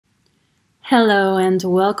Hello and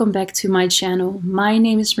welcome back to my channel. My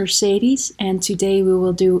name is Mercedes and today we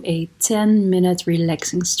will do a 10-minute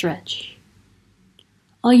relaxing stretch.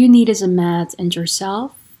 All you need is a mat and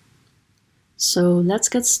yourself. So let's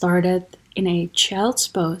get started in a child's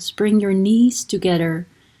pose. Bring your knees together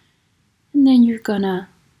and then you're gonna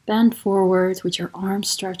bend forward with your arms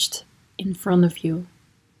stretched in front of you.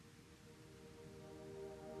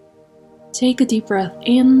 Take a deep breath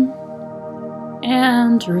in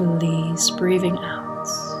and release, breathing out.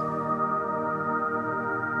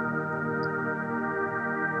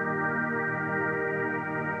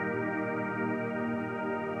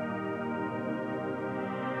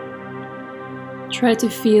 Try to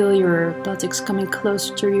feel your buttocks coming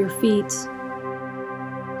closer to your feet.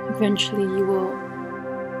 Eventually you will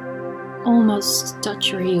almost touch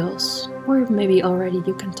your heels, or maybe already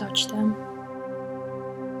you can touch them.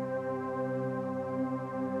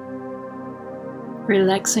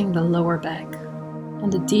 Relaxing the lower back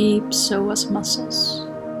and the deep psoas muscles,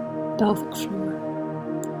 pelvic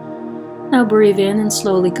floor. Now breathe in and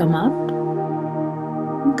slowly come up.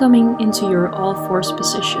 And coming into your all-fours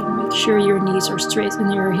position, make sure your knees are straight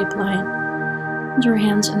in your hip line and your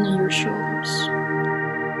hands under your shoulders.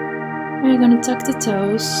 Now you're going to tuck the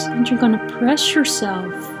toes and you're going to press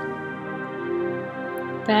yourself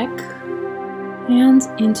back and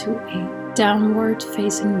into a downward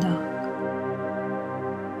facing dog.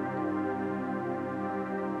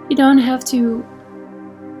 You don't have to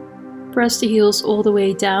press the heels all the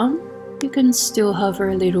way down. You can still hover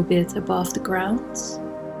a little bit above the ground.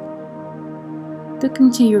 Look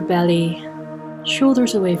into your belly,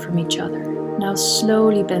 shoulders away from each other. Now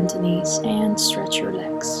slowly bend the knees and stretch your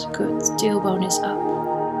legs. Good, tailbone is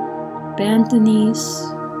up. Bend the knees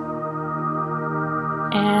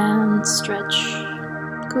and stretch.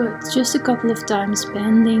 Good, just a couple of times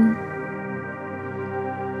bending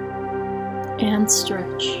and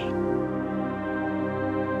stretch.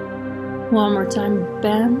 One more time,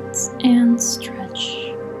 bend and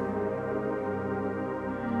stretch.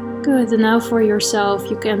 Good, and now for yourself,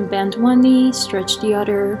 you can bend one knee, stretch the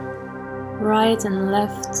other, right and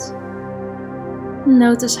left.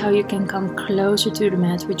 Notice how you can come closer to the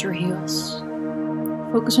mat with your heels.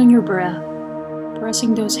 Focus on your breath,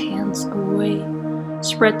 pressing those hands away,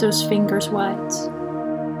 spread those fingers wide.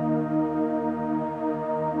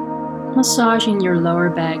 Massaging your lower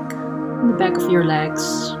back and the back of your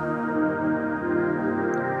legs.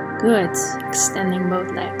 Good, extending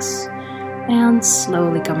both legs and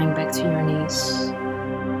slowly coming back to your knees.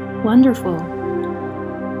 Wonderful.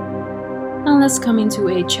 Now let's come into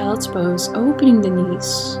a child's pose, opening the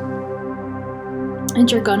knees.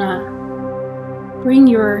 And you're gonna bring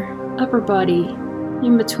your upper body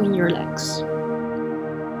in between your legs.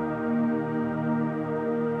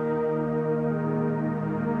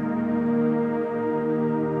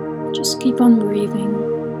 Just keep on breathing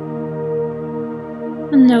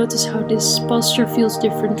and notice how this posture feels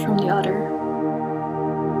different from the other.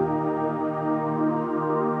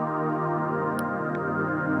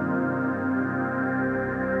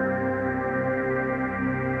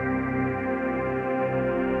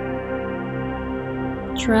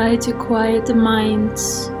 Try to quiet the mind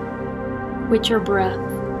with your breath.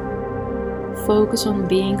 Focus on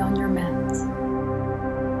being on your mat.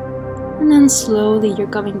 And then slowly you're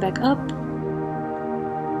coming back up.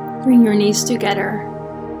 Bring your knees together.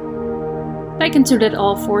 Back into that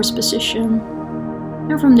all-fours position.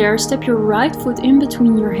 And from there, step your right foot in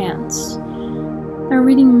between your hands. Now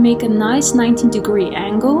really make a nice 90-degree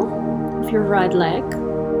angle of your right leg.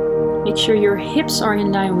 Make sure your hips are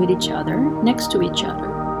in line with each other, next to each other.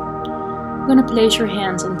 You're going to place your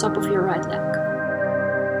hands on top of your right leg.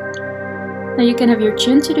 Now you can have your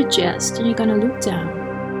chin to the chest and you're going to look down.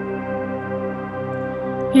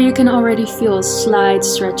 Here you can already feel a slight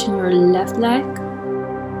stretch in your left leg,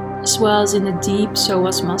 as well as in the deep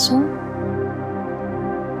psoas muscle,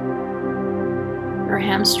 your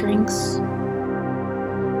hamstrings.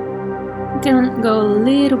 You can go a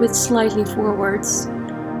little bit slightly forwards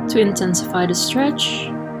to intensify the stretch,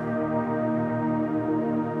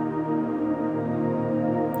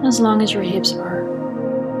 as long as your hips are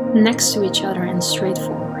next to each other and straight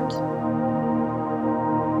forward.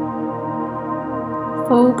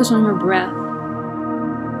 Focus on your breath.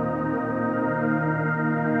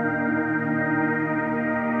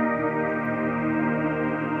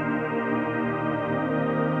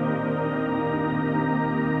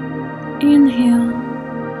 Inhale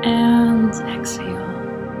and exhale.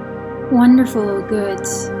 Wonderful, good.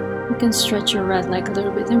 You can stretch your right leg a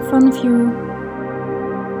little bit in front of you.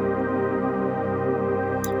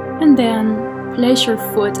 And then place your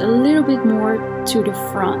foot a little bit more to the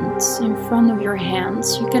front, in front of your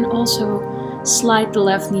hands. You can also slide the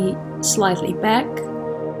left knee slightly back,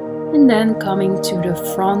 and then coming to the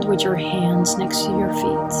front with your hands next to your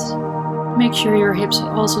feet. Make sure your hips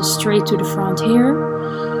are also straight to the front here.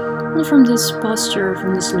 And from this posture,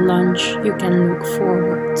 from this lunge, you can look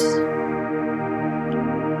forward.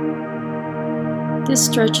 This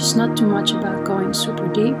stretch is not too much about going super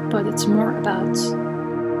deep, but it's more about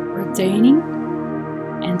retaining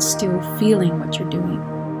and still feeling what you're doing.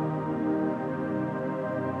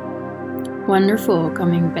 Wonderful.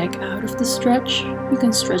 Coming back out of the stretch, you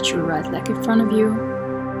can stretch your right leg in front of you.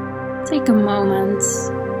 Take a moment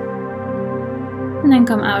and then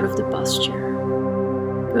come out of the posture.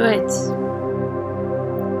 Good.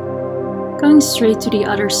 Going straight to the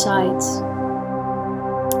other side.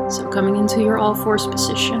 So coming into your all fours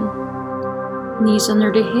position. Knees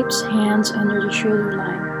under the hips, hands under the shoulder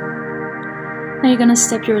line. Now you're gonna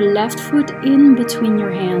step your left foot in between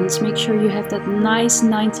your hands. Make sure you have that nice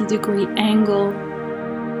 90-degree angle.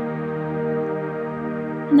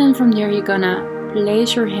 And then from there you're gonna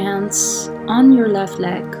place your hands on your left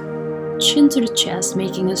leg, chin to the chest,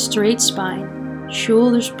 making a straight spine.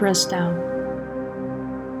 Shoulders pressed down.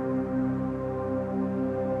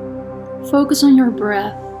 Focus on your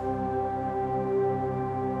breath.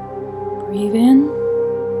 Breathe in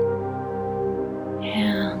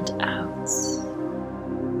and out.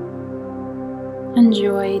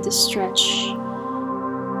 Enjoy the stretch.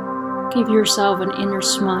 Give yourself an inner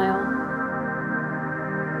smile.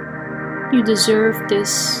 You deserve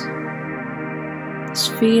this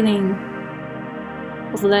feeling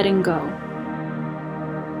of letting go.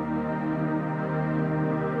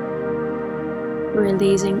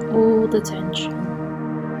 Releasing all the tension.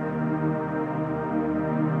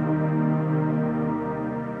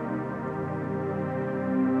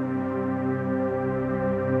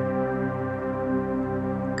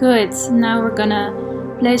 Good. Now we're gonna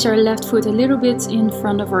place our left foot a little bit in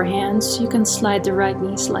front of our hands. You can slide the right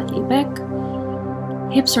knee slightly back.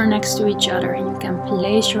 Hips are next to each other and you can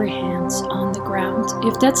place your hands on the ground.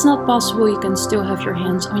 If that's not possible, you can still have your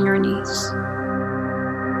hands on your knees.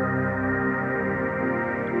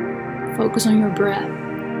 Focus on your breath.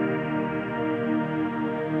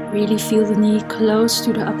 Really feel the knee close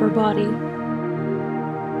to the upper body.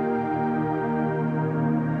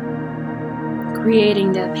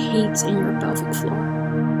 Creating that heat in your pelvic floor.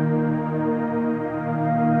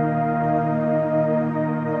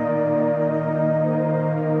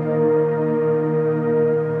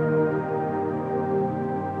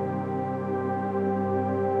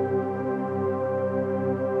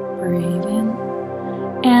 Breathe in.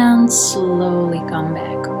 And slowly come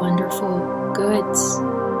back. Wonderful. Good.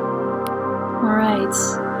 Alright.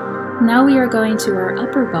 Now we are going to our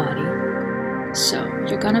upper body. So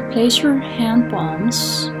you're gonna place your hand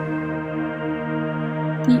palms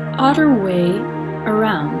the other way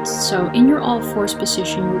around. So in your all fours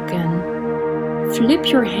position, you can flip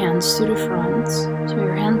your hands to the front. So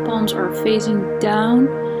your hand palms are facing down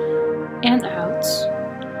and out.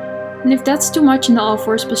 And if that's too much in the all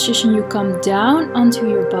fours position, you come down onto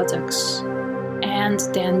your buttocks. And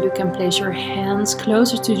then you can place your hands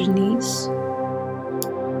closer to the knees.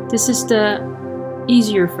 This is the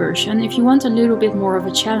easier version. If you want a little bit more of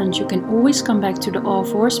a challenge, you can always come back to the all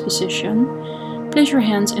fours position. Place your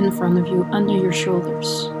hands in front of you under your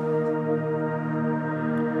shoulders.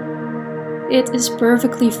 It is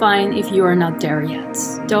perfectly fine if you are not there yet.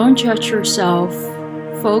 Don't judge yourself.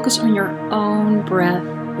 Focus on your own breath,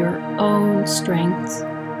 your own strength,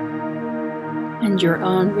 and your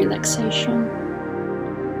own relaxation.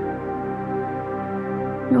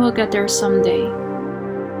 You will get there someday.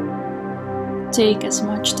 Take as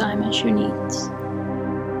much time as you need.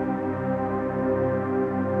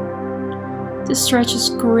 This stretch is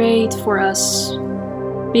great for us.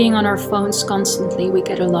 Being on our phones constantly, we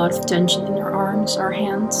get a lot of tension in our arms, our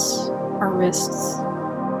hands, our wrists.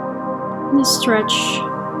 This stretch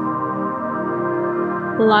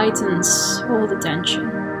lightens all the tension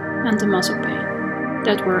and the muscle pain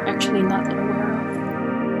that we're actually not aware of.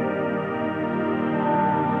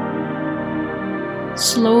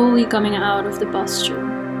 Slowly coming out of the posture.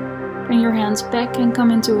 Bring your hands back and come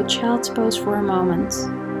into a child's pose for a moment.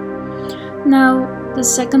 Now, the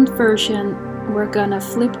second version, we're gonna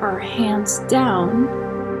flip our hands down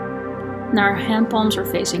and our hand palms are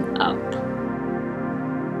facing up.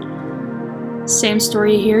 Same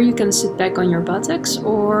story here, you can sit back on your buttocks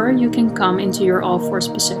or you can come into your all fours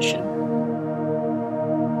position.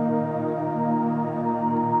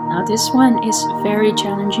 Now this one is very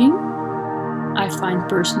challenging, I find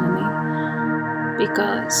personally,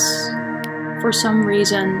 because for some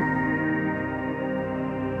reason,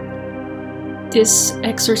 this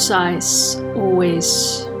exercise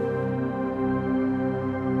always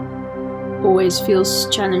feels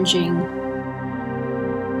challenging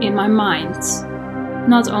in my mind,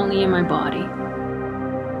 not only in my body.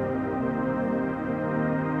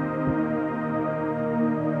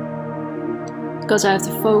 Because I have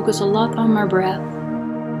to focus a lot on my breath.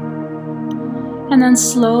 And then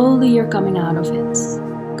slowly you're coming out of it.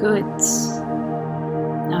 Good.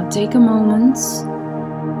 Now take a moment,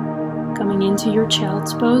 coming into your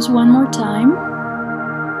child's pose one more time.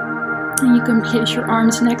 And you can place your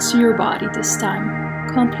arms next to your body this time.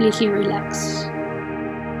 Completely relax.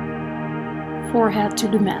 Forehead to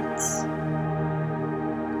the mat.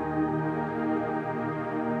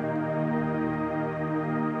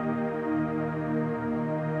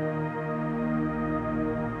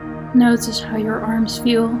 Notice how your arms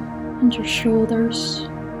feel and your shoulders,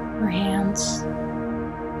 your hands.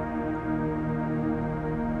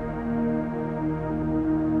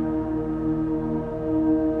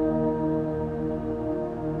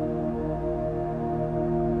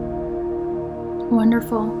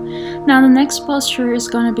 Wonderful. Now the next posture is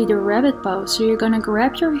going to be the rabbit pose. So you're going to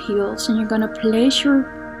grab your heels and you're going to place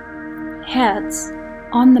your head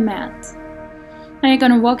on the mat. Now you're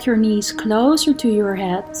going to walk your knees closer to your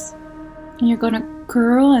head. And you're going to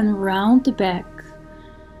curl and round the back.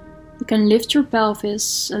 You can lift your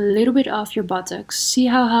pelvis a little bit off your buttocks. See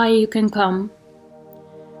how high you can come.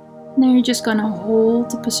 And then you're just going to hold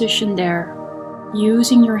the position there,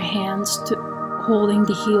 using your hands to holding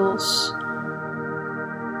the heels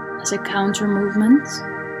as a counter movement.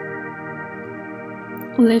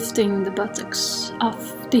 Lifting the buttocks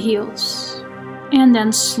off the heels. And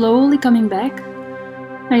then slowly coming back.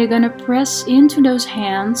 Now you're going to press into those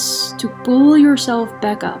hands to pull yourself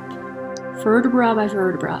back up, vertebra by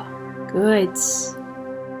vertebra. Good.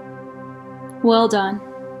 Well done.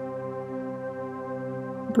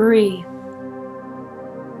 Breathe.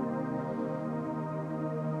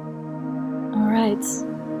 Alright.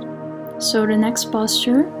 So the next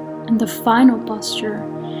posture and the final posture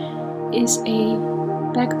is a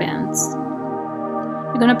back bend.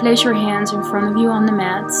 You're going to place your hands in front of you on the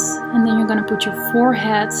mat, and then you're going to put your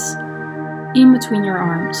forehead in between your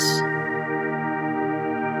arms.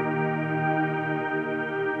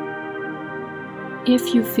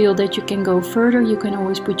 If you feel that you can go further, you can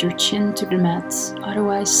always put your chin to the mat.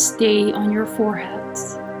 Otherwise, stay on your forehead.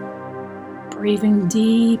 Breathing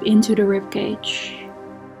deep into the ribcage.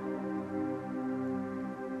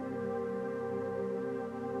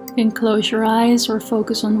 You can close your eyes or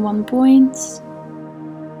focus on one point.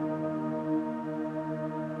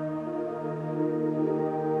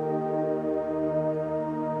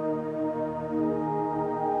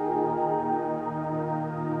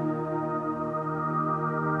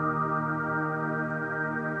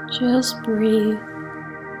 Just breathe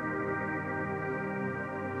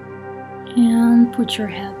and put your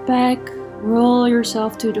head back, roll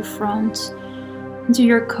yourself to the front into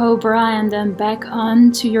your cobra and then back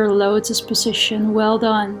onto your lotus position. Well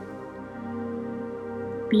done.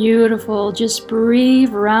 Beautiful. Just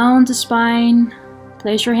breathe round the spine,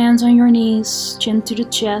 place your hands on your knees, chin to the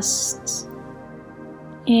chest,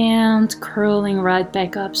 and curling right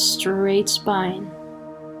back up, straight spine.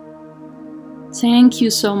 Thank you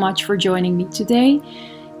so much for joining me today.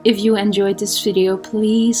 If you enjoyed this video,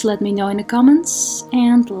 please let me know in the comments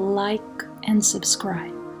and like and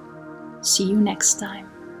subscribe. See you next time.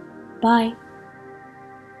 Bye.